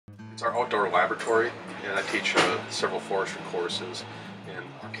It's our outdoor laboratory, and I teach several forestry courses. And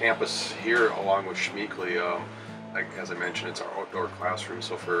our campus here, along with Schmeekly, as I mentioned, it's our outdoor classroom.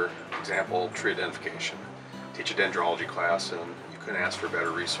 So for example, tree identification. Teach a dendrology class, and you couldn't ask for a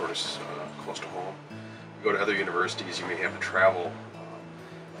better resource close to home. You go to other universities, you may have to travel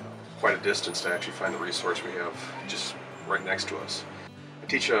quite a distance to actually find the resource we have just right next to us. I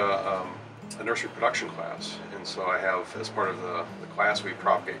teach a nursery production class, and so I have, as part of the class, we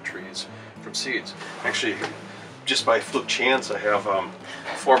propagate trees from seeds. Actually, just by fluke chance, I have a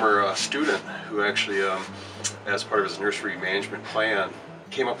former student who actually, as part of his nursery management plan,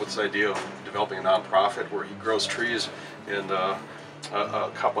 came up with this idea of developing a nonprofit where he grows trees in a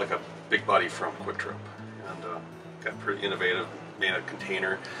cup like a Big Buddy from Quick Trip, and got pretty innovative, made a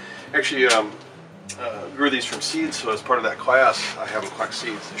container. Actually, grew these from seeds, so as part of that class, I have them collect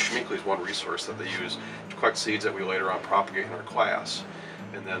seeds. Schmeekly is one resource that they use to collect seeds that we later on propagate in our class,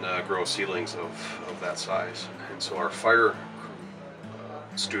 and then grow seedlings of that size. And so our fire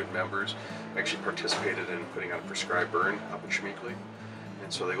student members actually participated in putting on a prescribed burn up in Schmeekly.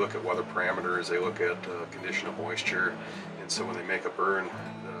 And so they look at weather parameters, they look at condition of moisture, and so when they make a burn,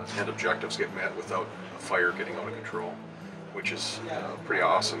 the end objectives get met without a fire getting out of control, which is pretty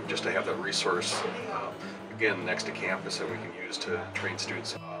awesome just to have that resource, again, next to campus that we can use to train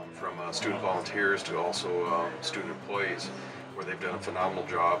students, from student volunteers to also student employees, where they've done a phenomenal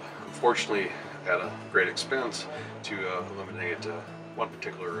job, unfortunately at a great expense, to eliminate one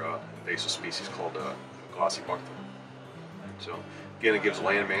particular invasive species called glossy buckthorn. So again, it gives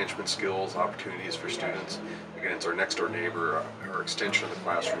land management skills, opportunities for students. Again, it's our next door neighbor, our extension of the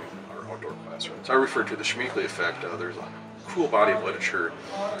classroom, our outdoor classroom. So I refer to the Schmeekly effect. There's a cool body of literature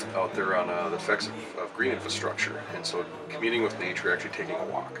out there on the effects of green infrastructure, and so communing with nature, actually taking a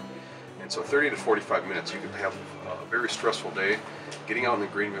walk. And so 30 to 45 minutes, you can have a very stressful day. Getting out in the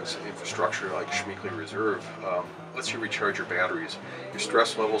green infrastructure like Schmeekly Reserve lets you recharge your batteries. Your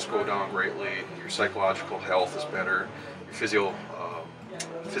stress levels go down greatly, your psychological health is better, your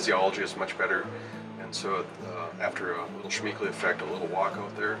physiology is much better, and so after a little Schmeekly effect, a little walk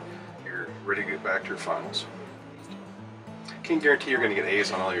out there, you're ready to get back to your finals. Can't guarantee you're going to get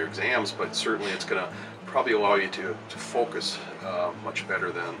A's on all your exams, but certainly it's going to probably allow you to focus much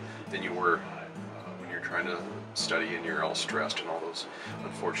better than you were when you're trying to study and you're all stressed and all those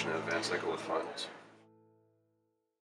unfortunate events that go with finals.